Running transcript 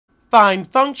Find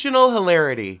functional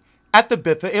hilarity at the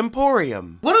Biffa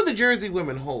Emporium. What do the Jersey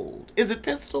women hold? Is it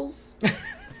pistols?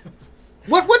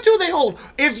 What do they hold?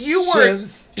 If you were...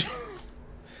 Shivs.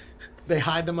 They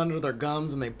hide them under their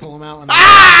gums and they pull them out. When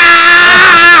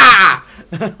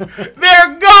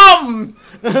Their gums!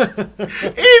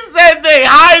 He said they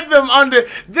hide them under...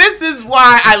 This is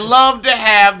why I love to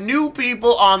have new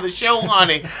people on the show,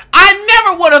 honey. I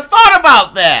never would have thought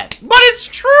about that. But it's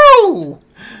true.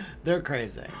 They're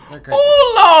crazy. They're crazy.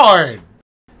 Oh, Lord.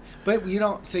 But you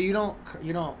don't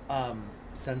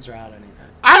censor out anything.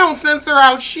 I don't censor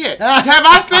out shit. Have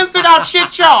I censored out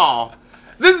shit, y'all?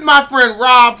 This is my friend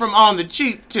Rob from On the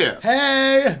Cheap Tip.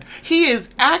 Hey! He is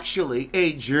actually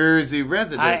a Jersey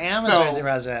resident. I am a Jersey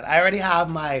resident. I already have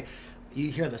my...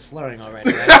 You hear the slurring already,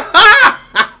 right?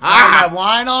 I have my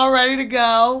wine all ready to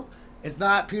go. It's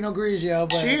not Pinot Grigio,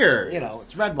 but cheers.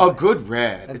 It's red wine. A good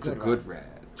red. It's a good red.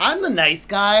 I'm the nice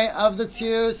guy of the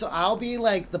two, so I'll be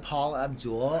like the Paul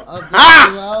Abdul of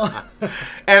the duo.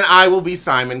 And I will be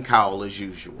Simon Cowell as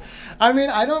usual. I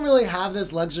mean, I don't really have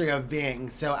this luxury of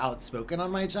being so outspoken on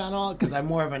my channel because I'm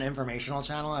more of an informational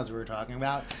channel, as we were talking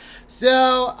about.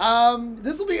 So,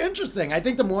 this will be interesting. I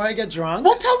think the more I get drunk...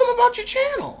 Well, tell them about your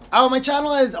channel. Oh, my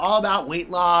channel is all about weight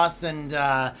loss and...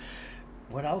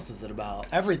 what else is it about?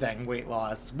 Everything weight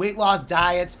loss. Weight loss,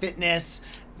 diets, fitness...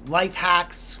 life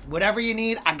hacks, whatever you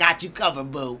need, I got you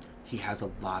covered, boo. He has a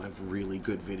lot of really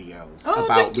good videos about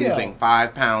about losing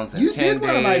 5 pounds in 10 days. You did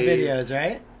one of my videos,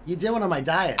 right? You did one of my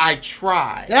diets. I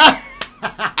tried. Yeah.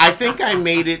 I think I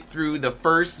made it through the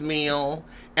first meal,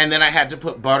 and then I had to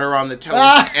put butter on the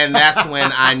toast, and that's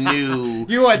when I knew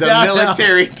the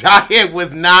military diet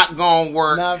was not going to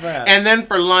work. And then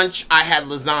for lunch, I had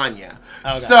lasagna.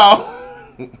 Okay. So...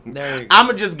 There you go. I'm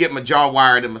going to just get my jaw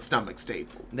wired and my stomach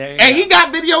stapled. There you and go. He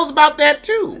got videos about that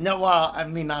too. No, well, I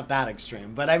mean, not that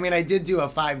extreme. But I mean, I did do a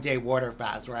 5-day water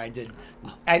fast where I didn't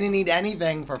eat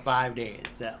anything for 5 days.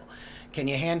 So can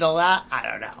you handle that? I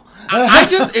don't know. I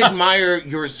just admire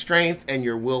your strength and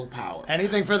your willpower.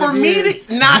 Anything for the For me to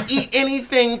not eat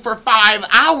anything for 5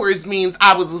 hours means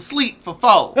I was asleep for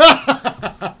 4.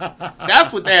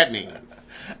 That's what that means.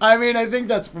 I mean, I think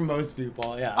that's for most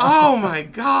people, yeah. Oh my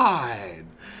God.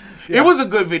 Yeah. It was a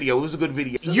good video. It was a good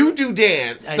video. You do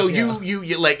dance, so you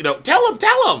like, tell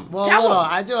them. Well, tell them.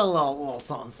 I do a little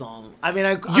song. I mean,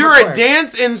 you're a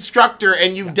dance instructor,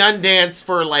 and you've done dance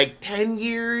for like 10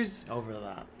 years. Over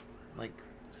that, like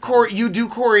you do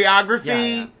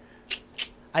choreography. Yeah.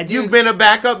 I do. You've been a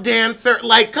backup dancer.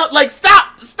 Like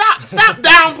stop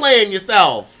downplaying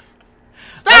yourself.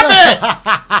 Stop it!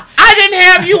 I didn't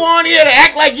have you on here to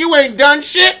act like you ain't done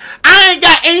shit. I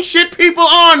ain't shit people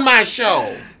on my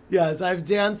show. Yes, I've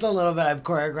danced a little bit. I've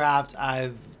choreographed.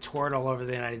 I've toured all over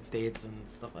the United States and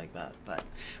stuff like that. But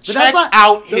check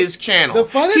out his channel. The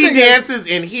funny he thing dances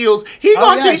in heels. He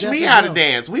gonna teach me how to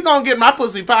dance. We gonna get my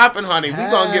pussy popping, honey. We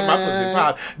gonna get my pussy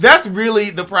popping. That's really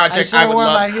the project I would love.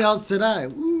 I wore my heels today.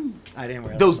 Woo. I didn't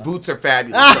wear those boots are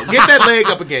fabulous. So get that leg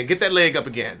up again. Get that leg up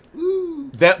again.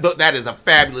 That is a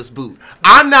fabulous boot.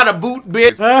 I'm not a boot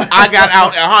bitch. I got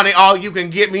out, and honey, all you can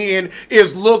get me in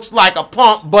is looks like a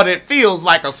pump, but it feels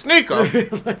like a sneaker.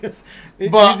 But,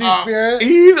 easy spirit.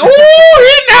 He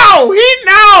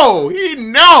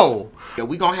know. Yeah,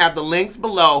 we gonna have the links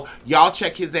below. Y'all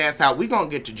check his ass out. We gonna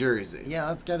get to Jersey. Yeah,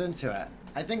 let's get into it.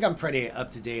 I think I'm pretty up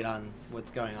to date on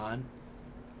what's going on.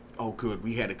 Oh, good.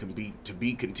 We had to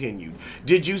be continued.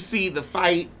 Did you see the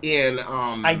fight in?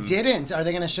 I didn't. Are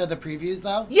they going to show the previews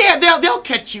though? Yeah, they'll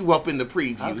catch you up in the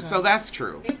preview. Okay. So that's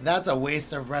true. That's a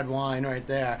waste of red wine right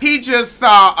there. He just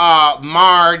saw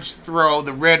Marge throw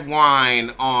the red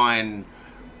wine on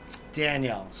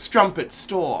Daniel Strumpet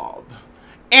Staub.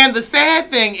 And the sad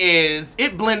thing is,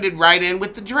 it blended right in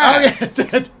with the dress.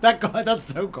 Oh, yeah, that's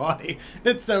so gaudy.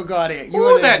 It's so gaudy.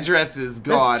 Ooh, that dress is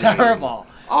gaudy. It's terrible.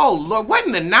 Oh, Lord, what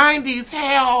in the 90s,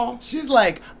 hell? She's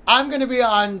like, I'm going to be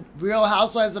on Real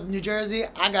Housewives of New Jersey.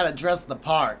 I got to dress the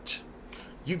part.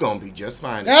 You going to be just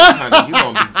fine, honey. You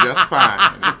going to be just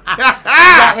fine.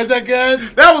 Was that good?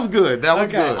 That was good. That was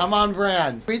good. I'm on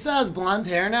brand. Risa has blonde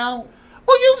hair now?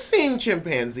 Well, you've seen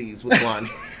chimpanzees with blonde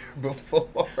hair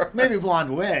before. Maybe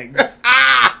blonde wigs.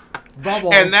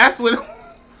 Bubbles. And that's when...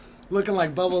 Looking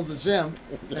like Bubbles the Chimp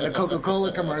in a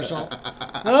Coca-Cola commercial.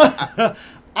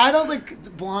 I don't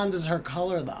think blonde is her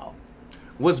color, though.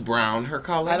 Was brown her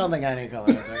color? I don't think any color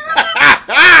is her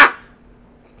color.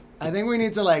 I think we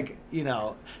need to, like,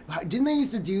 didn't they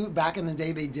used to do, back in the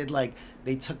day, they did, like,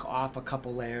 they took off a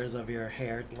couple layers of your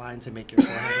hairline to make your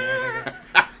forehead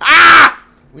look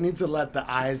We need to let the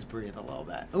eyes breathe a little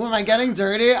bit. Ooh, am I getting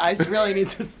dirty? I really need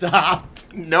to stop.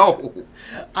 No.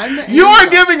 You are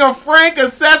giving a frank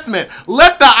assessment.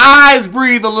 Let the eyes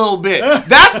breathe a little bit.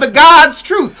 That's the God's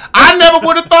truth. I never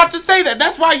would have thought to say that.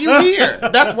 That's why you here.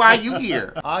 That's why you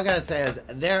here. All I gotta say is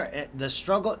the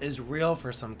struggle is real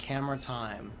for some camera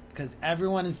time. Because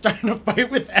everyone is starting to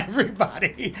fight with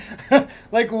everybody.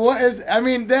 Like, what is... I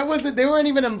mean, they weren't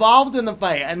even involved in the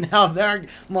fight. And now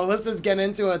Melissa's getting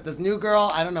into it with this new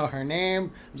girl. I don't know her name.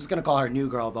 I'm just going to call her New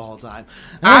Girl the whole time.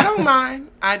 I don't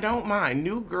mind. I don't mind.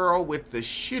 New girl with the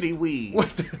shitty weave.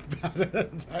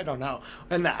 I don't know.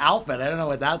 And the outfit, I don't know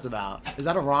what that's about. Is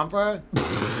that a romper?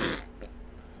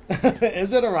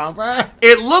 Is it a romper?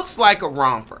 It looks like a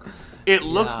romper. It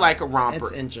looks like a romper.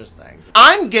 It's interesting.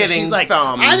 I'm getting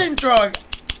some... I didn't throw it.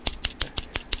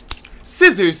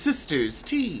 Scissors Sisters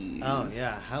tees. Oh,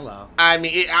 yeah. Hello. I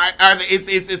mean,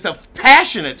 it's a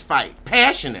passionate fight.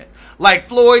 Passionate. Like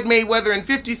Floyd Mayweather and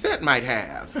 50 Cent might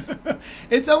have.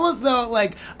 It's almost though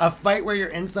like a fight where you're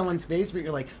in someone's face, but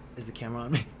you're like, is the camera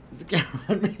on me? Is the camera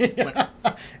on me?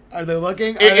 Are they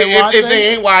looking? Are they watching? If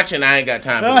they ain't watching, I ain't got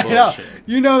time for the bullshit.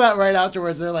 You know that right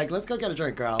afterwards. They're like, let's go get a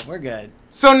drink, girl. We're good.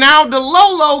 So now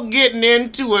DeLolo getting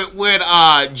into it with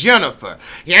Jennifer.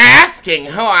 You're asking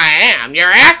who I am.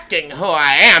 You're asking who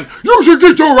I am. You should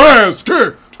get your ass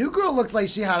kicked. New Girl looks like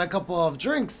she had a couple of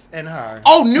drinks in her.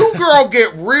 Oh, New Girl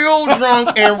get real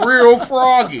drunk and real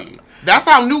froggy. That's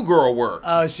how New Girl works.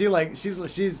 Oh, she's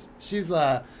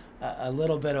a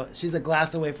little bit of... She's a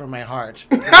glass away from my heart.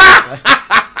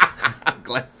 A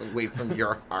glass away from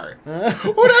your heart.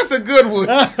 Oh, that's a good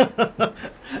one.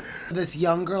 This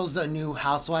young girl's the new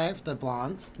housewife, the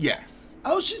blonde? Yes.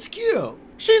 Oh, she's cute.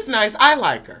 She's nice. I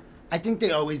like her. I think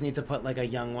they always need to put like a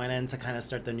young one in to kind of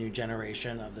start the new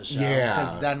generation of the show. Yeah.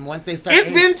 Because then once they start... It's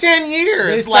been 10 years.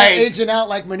 They start aging out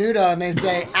like Menudo and they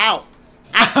say, out,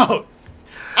 out,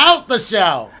 out the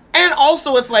show. And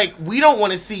also, it's like, we don't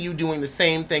want to see you doing the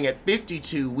same thing at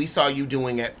 52 we saw you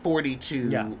doing at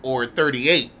 42 or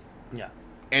 38. Yeah.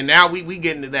 And now we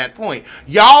getting to that point.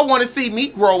 Y'all want to see me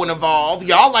grow and evolve.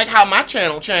 Y'all like how my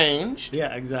channel changed.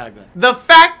 Yeah, exactly. The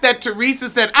fact that Teresa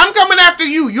said, I'm coming after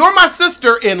you. You're my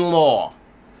sister-in-law.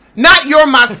 Not you're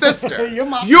my sister. You're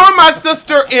my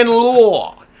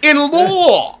sister-in-law.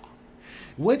 In-law.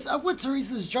 What's up with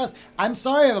Teresa's dress? I'm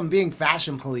sorry if I'm being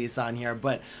fashion police on here,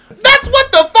 but... That's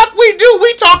what the fuck we do.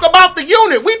 We talk about the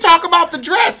unit. We talk about the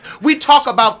dress. We talk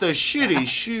about the shitty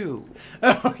shoe.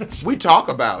 We talk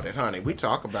about it, honey. We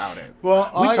talk about it.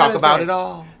 Well, we talk about it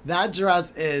all. That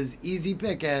dress is easy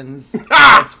pickings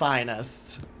at its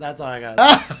finest. That's all I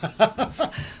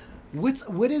got.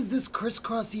 What is this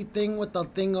crisscrossy thing with the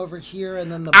thing over here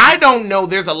and then the... I don't know.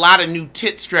 There's a lot of new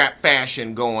tit strap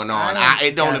fashion going on.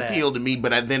 It don't appeal to me,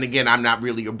 but then again, I'm not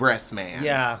really a breast man.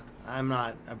 Yeah, I'm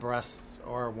not a breast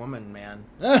or a woman man.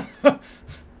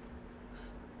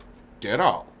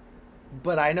 Ditto.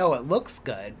 But I know it looks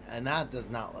good, and that does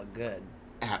not look good.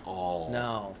 At all.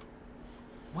 No.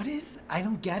 What is... I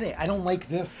don't get it. I don't like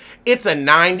this. It's a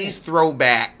 90s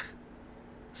throwback.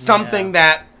 Something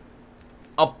that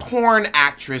a porn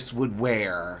actress would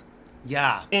wear.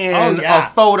 Yeah. In a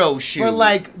photo shoot. For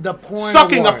like the porn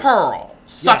Sucking awards. a pearl.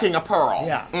 Sucking a pearl.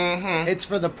 Yeah. Mm-hmm. It's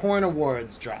for the porn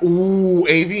awards dress. Ooh,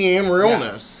 AVM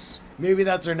realness. Yes. Maybe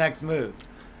that's her next move.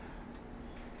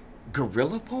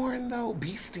 Gorilla porn though?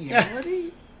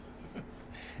 Bestiality?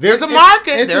 There's a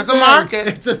market. There's a market.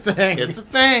 It's a thing. It's a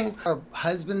thing. Her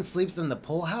husband sleeps in the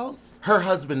pool house? Her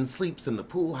husband sleeps in the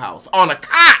pool house on a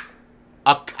cot.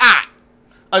 A cot.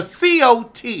 A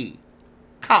C-O-T.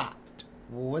 Cot.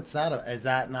 Well, what's that? Is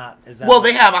that not... Well,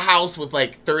 they have a house with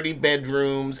like 30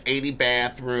 bedrooms, 80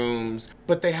 bathrooms,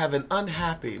 but they have an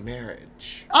unhappy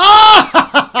marriage.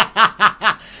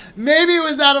 Oh! Maybe it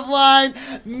was out of line.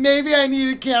 Maybe I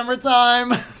needed camera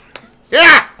time.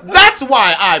 Yeah, that's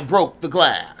why I broke the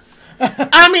glass.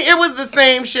 I mean, it was the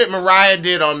same shit Mariah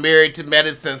did on Married to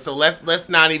Medicine, so let's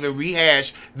not even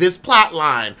rehash this plot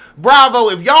line. Bravo,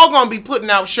 if y'all gonna be putting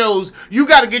out shows, you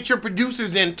gotta get your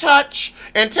producers in touch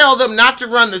and tell them not to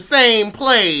run the same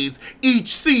plays each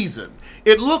season.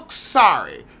 It looks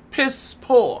sorry, piss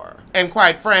poor, and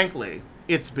quite frankly,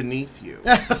 it's beneath you.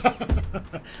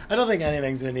 I don't think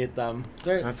anything's beneath them.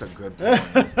 That's a good point.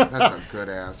 That's a good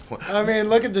ass point. I mean,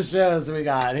 look at the shows we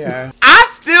got here. I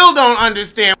still don't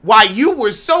understand why you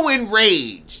were so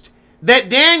enraged that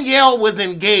Danielle was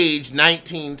engaged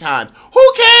 19 times.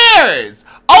 Who cares?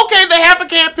 Okay, the heifer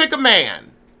can't pick a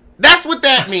man. That's what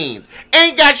that means.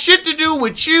 Ain't got shit to do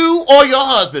with you or your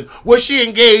husband. Was she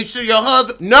engaged to your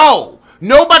husband? No.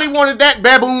 Nobody wanted that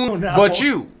baboon but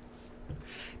you.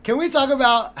 Can we talk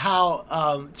about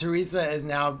how Teresa is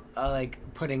now like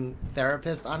putting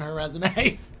therapist on her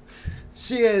resume.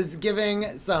 She is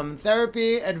giving some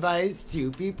therapy advice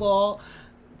to people,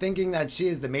 thinking that she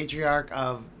is the matriarch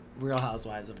of Real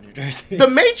Housewives of New Jersey. The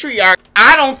matriarch.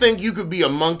 I don't think you could be a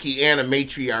monkey and a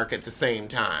matriarch at the same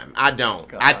time. I don't.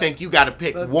 God. I think you got to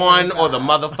pick one or the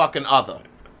motherfucking other.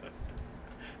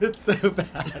 It's so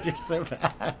bad. You're so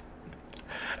bad.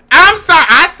 I'm sorry.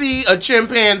 I see a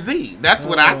chimpanzee. That's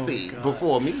what I see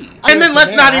before me. And then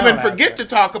let's not even forget to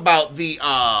talk about the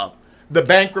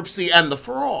bankruptcy and the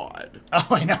fraud. Oh,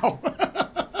 I know.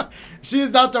 She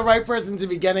is not the right person to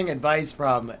be getting advice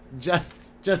from.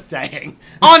 Just saying.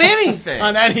 On anything.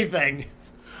 On anything.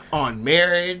 On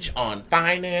marriage, on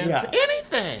finance,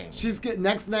 anything. She's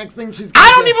next thing she's.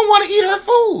 I don't even want to eat her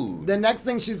food. The next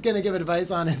thing she's gonna give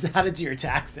advice on is how to do your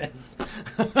taxes.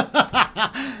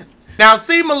 Now,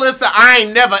 see, Melissa, I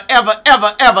ain't never, ever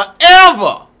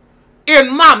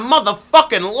in my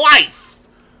motherfucking life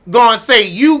gonna say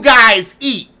you guys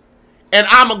eat and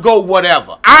I'ma go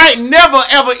whatever. I ain't never,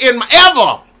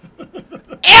 ever.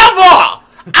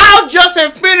 I'll just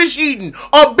have finished eating.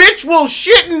 A bitch will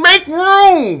shit and make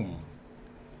room.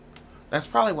 That's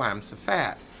probably why I'm so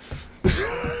fat.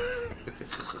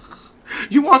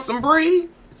 You want some brie?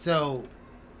 So,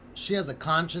 she has a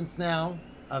conscience now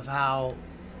of how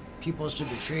people should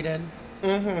be treated.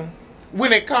 Mm-hmm.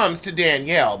 When it comes to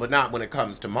Danielle, but not when it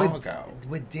comes to Margot.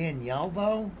 With Danielle,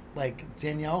 though, like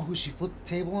Danielle, who she flipped the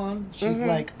table on, she's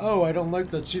like, oh, I don't like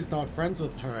that she's not friends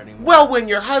with her anymore. Well, when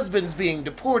your husband's being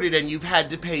deported and you've had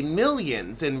to pay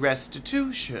millions in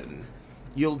restitution,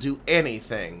 you'll do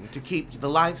anything to keep the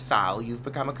lifestyle you've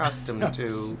become accustomed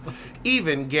to,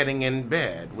 even getting in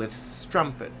bed with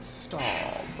Strumpet Staub.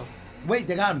 Wait,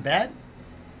 they got in bed?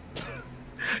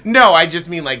 No, I just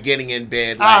mean like getting in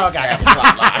bed. Like, okay.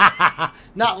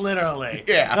 Not literally.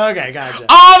 Yeah. Okay, gotcha.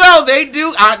 Although they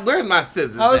do, where's my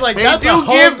scissors? I was like, they do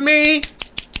give me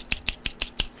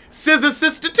scissor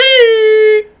sister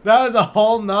tea. That was a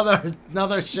whole nother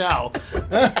show. This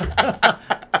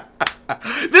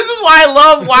is why I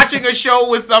love watching a show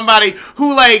with somebody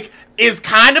who like is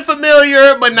kind of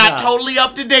familiar but not totally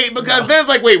up to date, because there's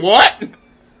like, wait, what?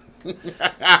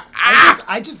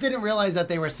 I just didn't realize that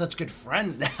they were such good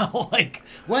friends now. Like,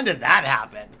 when did that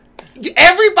happen?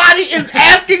 Everybody is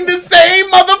asking the same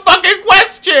motherfucking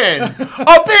question.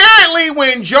 Apparently,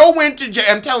 when Joe went to jail,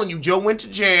 I'm telling you, Joe went to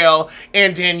jail,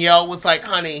 and Danielle was like,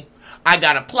 honey, I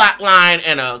got a plot line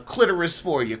and a clitoris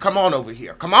for you. Come on over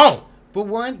here. Come on.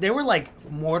 But they were like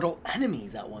mortal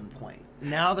enemies at one point.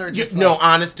 Now they're just no,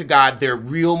 honest to God, their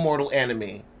real mortal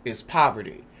enemy is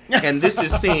poverty. And this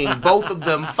is seeing both of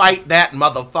them fight that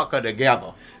motherfucker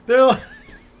together. They're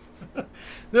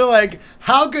like,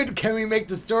 how good can we make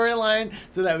the storyline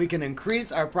so that we can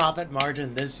increase our profit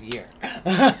margin this year?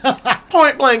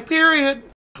 Point blank, period.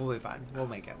 We'll be fine. We'll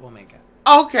make it.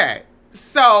 Okay.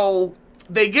 So,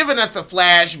 they given us a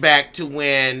flashback to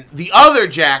when the other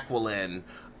Jacqueline,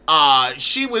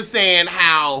 she was saying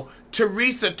how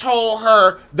Teresa told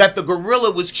her that the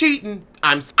gorilla was cheating.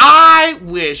 I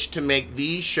wish to make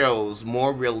these shows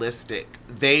more realistic.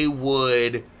 They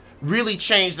would really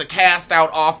change the cast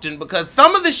out often, because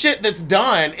some of the shit that's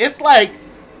done, it's like,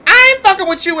 I ain't fucking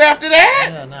with you after that.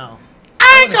 Yeah, no.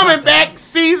 I ain't coming back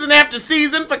season after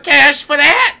season for cash for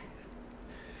that.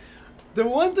 The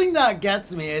one thing that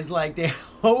gets me is like they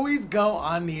always go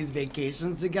on these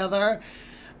vacations together,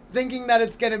 thinking that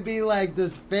it's gonna be like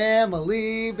this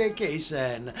family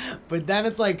vacation, but then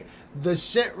it's like the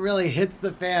shit really hits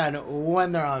the fan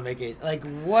when they're on vacation. Like,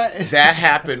 what is that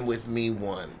happened with me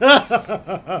once.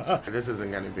 This isn't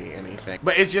gonna be anything,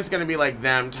 but it's just gonna be like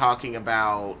them talking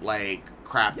about like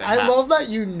crap that I love that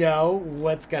you know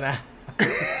what's gonna happen.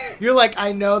 You're like,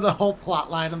 I know the whole plot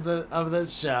line of the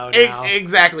show now.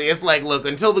 Exactly. It's like, look,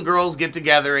 until the girls get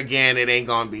together again, it ain't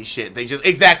gonna be shit.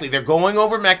 They're going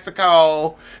over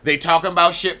Mexico. They talking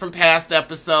about shit from past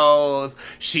episodes.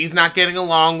 She's not getting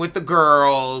along with the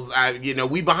girls.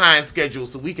 We behind schedule,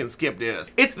 so we can skip this.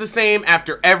 It's the same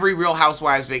after every Real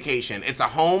Housewives vacation. It's a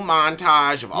home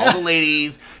montage of all the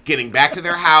ladies getting back to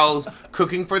their house,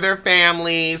 cooking for their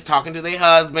families, talking to their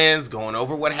husbands, going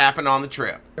over what happened on the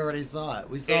trip. We already saw it.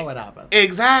 We saw what happened.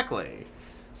 Exactly.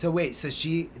 So wait,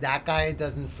 that guy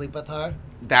doesn't sleep with her?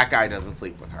 That guy doesn't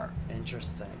sleep with her.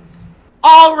 Interesting.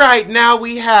 All right, now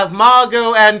we have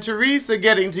Margot and Teresa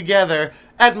getting together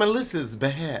at Melissa's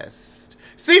behest.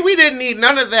 See, we didn't need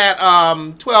none of that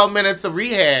 12 minutes of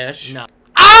rehash. No.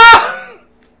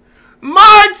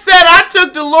 Marge said I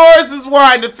took Dolores's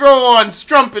wine to throw on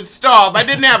Strumpet Staub. I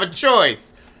didn't have a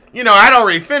choice. I'd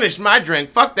already finished my drink.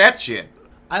 Fuck that shit.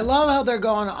 I love how they're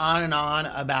going on and on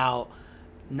about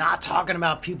not talking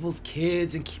about people's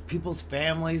kids and people's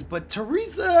families, but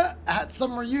Teresa at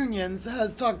some reunions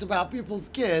has talked about people's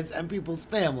kids and people's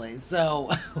families. So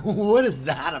what is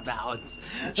that about?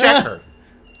 Check her.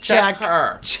 Check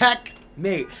her. Check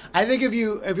me. I think if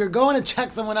you're going to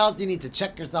check someone else, you need to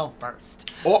check yourself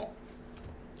first. Oh.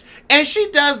 And she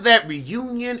does that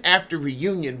reunion after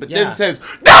reunion, but then says,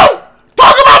 "Don't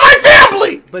talk about my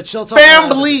family." But she'll talk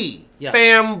family. Yeah.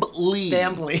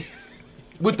 Family.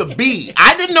 With the B.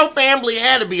 I didn't know family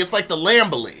had a B. It's like the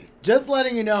Lambly. Just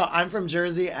letting you know, I'm from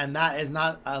Jersey, and that is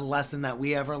not a lesson that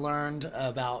we ever learned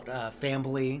about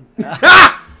family.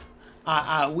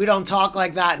 We don't talk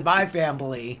like that in my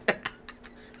family.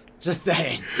 Just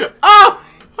saying. Oh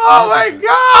my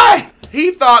God.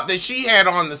 He thought that she had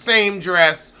on the same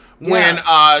dress when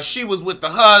she was with the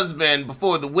husband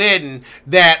before the wedding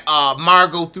that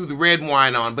Margot threw the red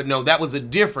wine on. But no, that was a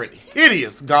different,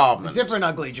 hideous garment. Different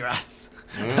ugly dress.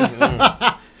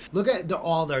 Mm-hmm. Look at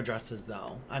all their dresses,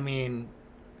 though. I mean,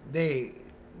 they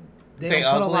don't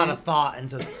put a lot of thought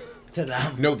into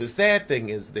them. No, the sad thing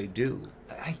is they do.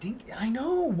 I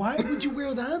know. Why would you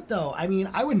wear that, though? I mean,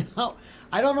 I would not.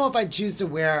 I don't know if I'd choose to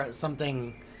wear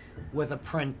something with a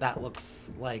print that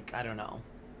looks like, I don't know.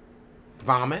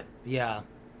 Vomit? Yeah,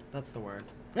 that's the word.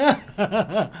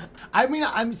 I mean,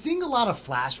 I'm seeing a lot of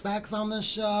flashbacks on this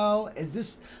show.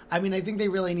 I think they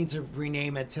really need to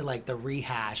rename it to like the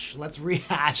rehash. Let's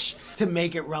rehash to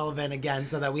make it relevant again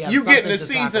so that we have something to talk about. You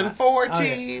getting a season 4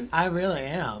 tease? I really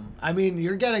am. I mean,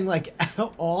 you're getting like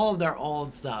all of their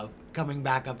old stuff coming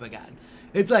back up again.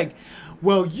 It's like,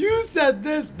 well, you said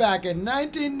this back in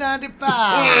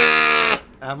 1995.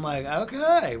 I'm like,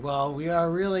 okay, well, we're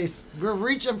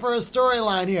reaching for a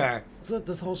storyline here. That's what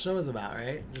this whole show is about,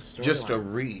 right? Just a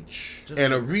reach.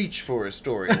 A reach for a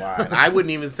storyline. I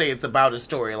wouldn't even say it's about a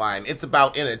storyline. It's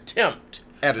about an attempt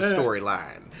at a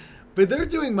storyline. But they're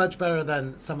doing much better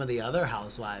than some of the other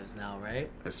housewives now, right?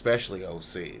 Especially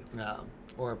OC. No,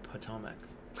 or Potomac.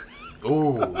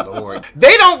 Oh, Lord.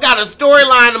 They don't got a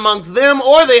storyline amongst them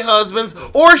or their husbands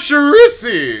or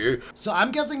Charisse. So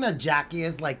I'm guessing that Jackie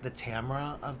is like the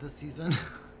Tamara of the season.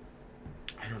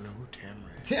 I don't know who Tamara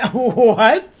is.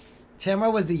 What? Tamara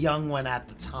was the young one at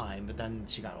the time, but then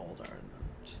she got older. And then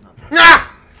she's not No.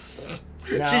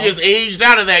 She just aged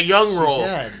out of that young role.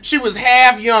 Did. She was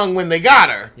half young when they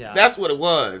got her. Yeah. That's what it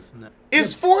was. No.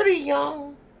 Is 40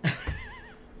 young?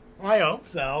 I hope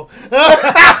so.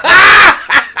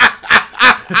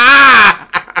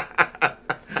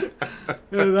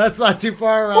 That's not too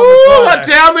far around.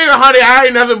 Tell me, honey, I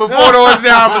ain't nothing but 4 doors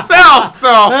down myself.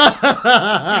 So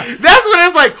that's when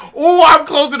it's like, oh, I'm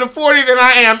closer to 40 than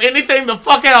I am anything the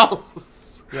fuck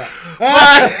else. Yeah.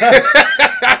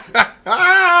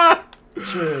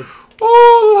 True.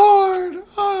 Oh,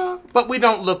 Lord. But we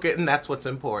don't look it, and that's what's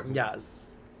important. Yes.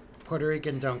 Puerto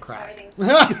Rican don't crack.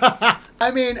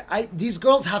 I mean, these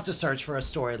girls have to search for a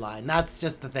storyline. That's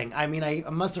just the thing. I mean, I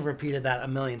must have repeated that a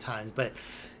million times, but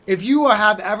if you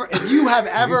have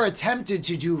ever attempted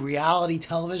to do reality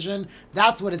television,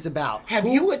 that's what it's about. Have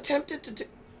you attempted to do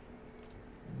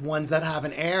ones that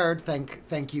haven't aired?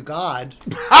 Thank you, God.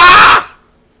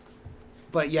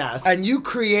 But yes, and you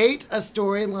create a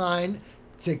storyline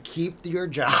to keep your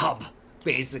job,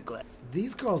 basically.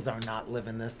 These girls are not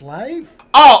living this life.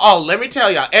 Oh, let me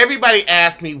tell y'all. Everybody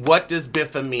asked me, what does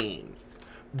Biffa mean?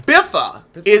 Biffa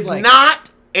is like, not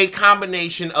a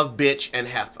combination of bitch and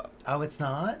heifer. Oh, it's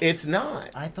not? It's not.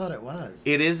 I thought it was.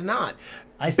 It is not.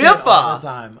 I say it all the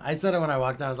time. I said it when I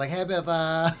walked out. I was like, hey,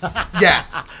 Biffa.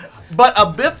 Yes. But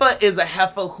a Biffa is a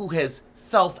heifer who has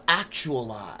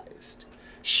self-actualized.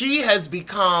 She has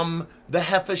become the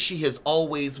heifer she has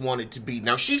always wanted to be.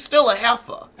 Now, she's still a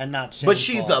heifer. And not but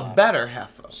she's a better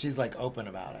heifer. She's like open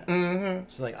about it. Mm-hmm.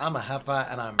 She's like, I'm a heifer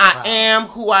and I'm proud. I am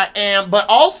who I am, but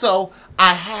also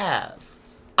I have.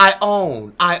 I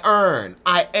own. I earn.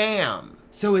 I am.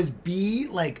 So is B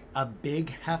like a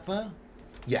big heifer?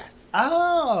 Yes.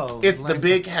 Oh. It's the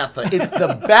big heifer. It's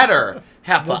the better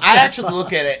heifer. I actually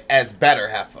look at it as better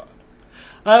heifer.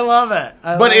 I love it.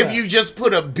 But if you just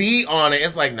put a B on it,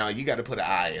 it's like, no, you got to put an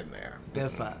I in there.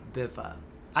 Biffa.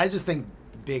 I just think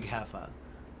big heifer.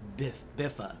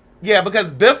 Biffa. Yeah,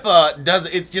 because Biffa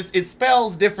it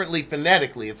spells differently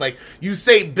phonetically. It's like you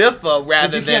say Biffa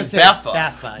rather than Beffa.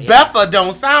 Beffa, yeah. Beffa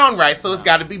don't sound right, so it's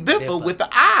got to be Biffa with the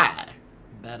I.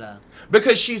 Better.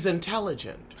 Because she's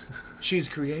intelligent. She's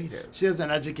creative. She has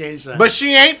an education. But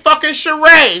she ain't fucking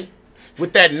Sheree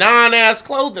with that non-ass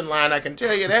clothing line, I can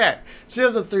tell you that. She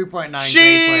has a 3.9.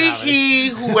 She, he,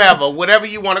 whoever, whatever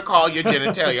you want to call your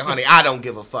genitalia, honey, I don't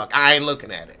give a fuck. I ain't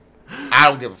looking at it. I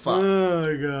don't give a fuck. Oh,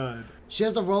 my God. She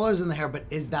has the rollers in the hair, but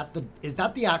is that the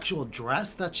actual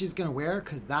dress that she's gonna wear?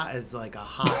 Because that is like a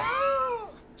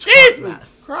hot, Jesus hot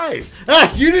mess. Christ!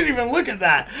 You didn't even look at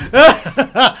that.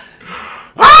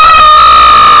 What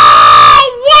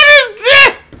is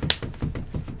this?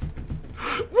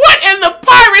 What in the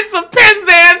Pirates of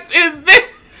Penzance is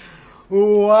this?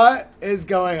 What is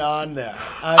going on there?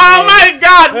 Oh my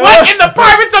God! What in the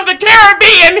Pirates of the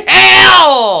Caribbean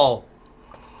hell?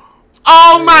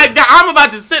 Oh my God! I'm about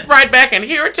to sit right back and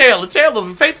hear a tale of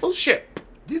a faithful ship.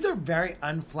 These are very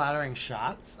unflattering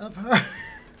shots of her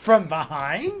from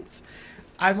behind.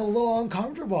 I'm a little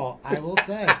uncomfortable, I will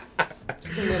say.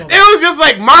 Just a little bit. It was just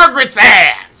like Margaret's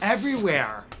ass.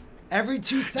 Everywhere. Every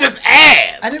 2 seconds. Just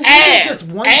ass. And it wasn't just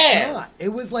one shot. It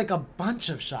was like a bunch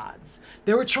of shots.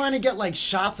 They were trying to get like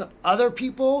shots of other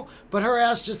people, but her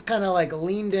ass just kind of like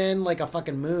leaned in like a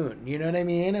fucking moon. You know what I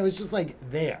mean? It was just like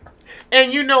there.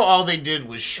 And you know all they did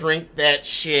was shrink that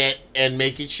shit and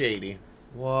make it shady.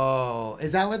 Whoa.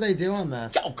 Is that what they do on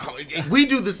this? Oh, we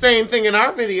do the same thing in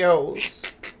our videos.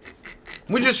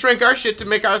 We just shrink our shit to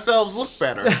make ourselves look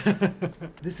better.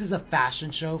 This is a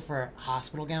fashion show for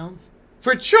hospital gowns?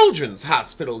 For children's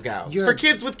hospital gowns. For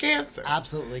kids with cancer.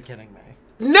 Absolutely kidding me.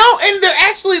 No, and they're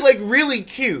actually like really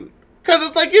cute. Because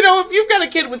it's like, you know, if you've got a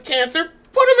kid with cancer,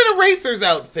 put him in a racer's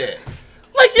outfit.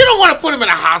 Like, you don't want to put him in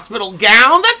a hospital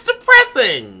gown. That's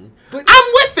depressing. But I'm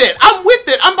with it. I'm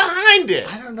behind it.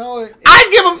 I don't know. I'd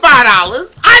give him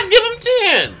 $5. I'd give him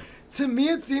 10. To me,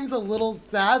 it seems a little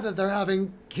sad that they're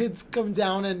having kids come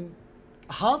down in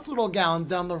hospital gowns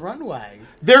down the runway.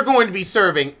 They're going to be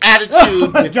serving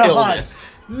attitude with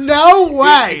illness. No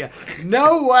way.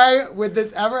 No way would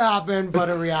this ever happen but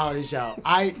a reality show.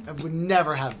 I would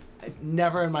never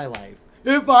in my life.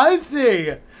 If I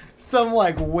see some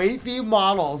like wafy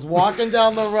models walking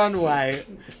down the runway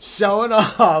showing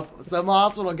off some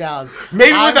hospital gowns.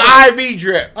 Maybe with the IV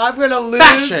drip. I'm going to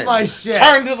lose my shit.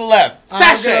 Turn to the left.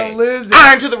 Sashay. I'm going to lose it.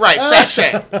 Iron to the right.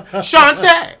 Sashay.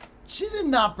 Shantae. She did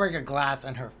not break a glass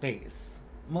in her face.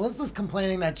 Melissa's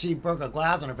complaining that she broke a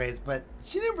glass on her face, but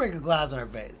she didn't break a glass on her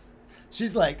face.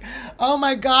 She's like, oh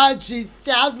my God, she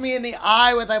stabbed me in the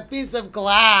eye with a piece of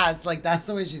glass. Like, that's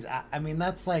the way she's, I mean,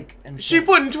 that's like insane. She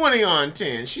putting 20 on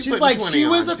 10. She's like, she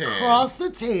was across the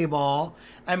table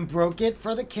and broke it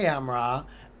for the camera,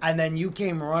 and then you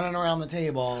came running around the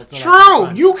table.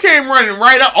 True. You came running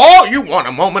right up. Oh, you want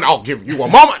a moment? I'll give you a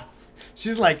moment.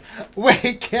 She's like,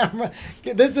 wait, camera,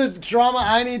 this is drama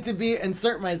I need to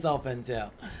insert myself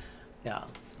into. Yeah.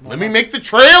 Let me make the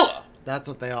trailer. That's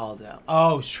what they all do.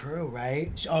 Oh, true,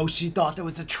 right? Oh, she thought there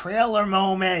was a trailer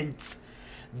moment.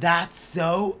 That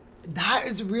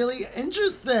is really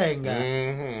interesting.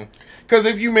 Because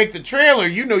if you make the trailer,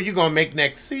 you know you're going to make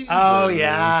next season. Oh,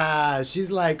 yeah.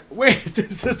 She's like, wait,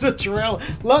 this is a trailer.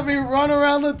 Let me run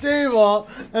around the table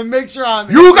and make sure I'm...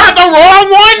 You got the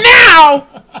wrong one now.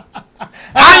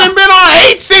 I done been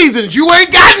on 8 seasons. You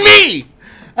ain't got me.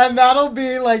 And that'll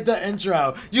be like the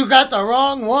intro. You got the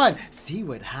wrong one. See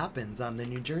what happens on the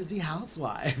New Jersey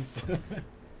Housewives.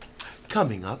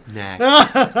 Coming up next.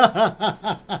 But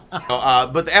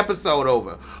the episode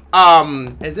over.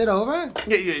 Is it over?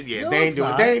 Yeah. No, they ain't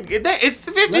doing it. It's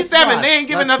 57. They ain't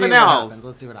giving nothing else.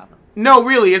 Let's see what happens. No,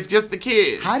 really, it's just the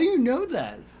kids. How do you know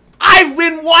this? I've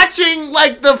been watching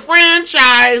like the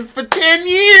franchise for 10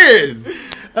 years.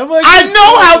 Like, I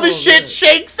know how the shit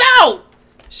shakes out.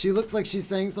 She looks like she's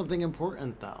saying something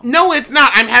important, though. No, it's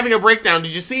not. I'm having a breakdown.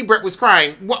 Did you see Brett was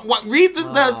crying? What? Read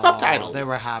the subtitles. They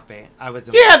were happy.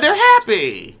 Yeah, they're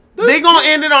happy. They gonna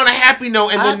end it on a happy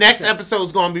note, and the next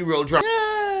episode's gonna be real drama.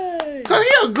 Yay! Cause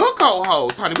he's a good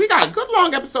co-host, honey. We got a good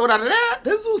long episode out of that.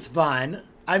 This was fun.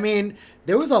 I mean,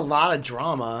 there was a lot of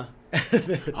drama.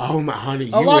 Oh my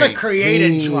honey, a lot of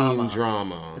created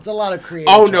drama. It's a lot of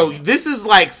creative. Oh no, this is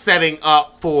like setting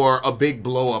up for a big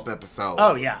blow up episode.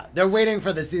 Oh yeah, they're waiting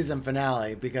for the season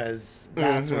finale because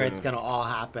that's where it's gonna all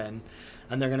happen,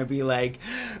 and they're gonna be like,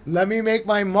 "Let me make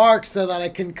my mark so that I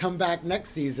can come back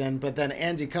next season." But then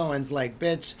Andy Cohen's like,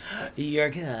 "Bitch, you're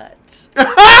good."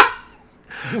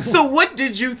 So what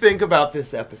did you think about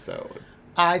this episode?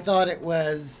 I thought it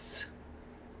was.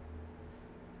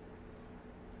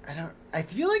 I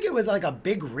feel like it was like a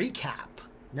big recap.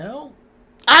 No?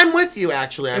 I'm with you,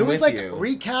 actually. It was like a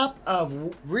recap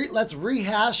of... let's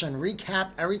rehash and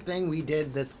recap everything we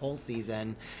did this whole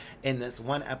season in this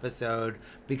one episode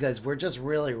because we're just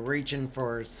really reaching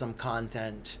for some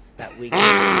content that we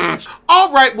can watch.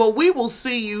 All right, well, we will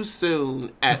see you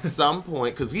soon at some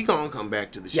point because we going to come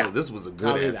back to the show. Yeah, this was a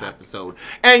good-ass episode.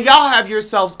 And y'all have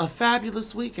yourselves a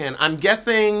fabulous weekend. I'm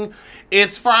guessing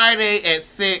it's Friday at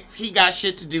 6. He got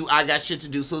shit to do. I got shit to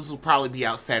do. So this will probably be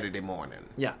out Saturday morning.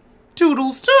 Yeah.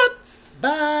 Toodles toots.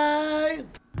 Bye.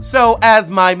 So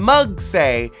as my mugs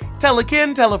say, tell a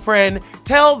kin, tell a friend,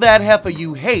 tell that heifer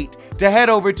you hate to head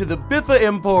over to the Biffa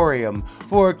Emporium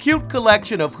for a cute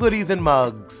collection of hoodies and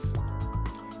mugs.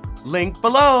 Link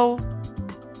below.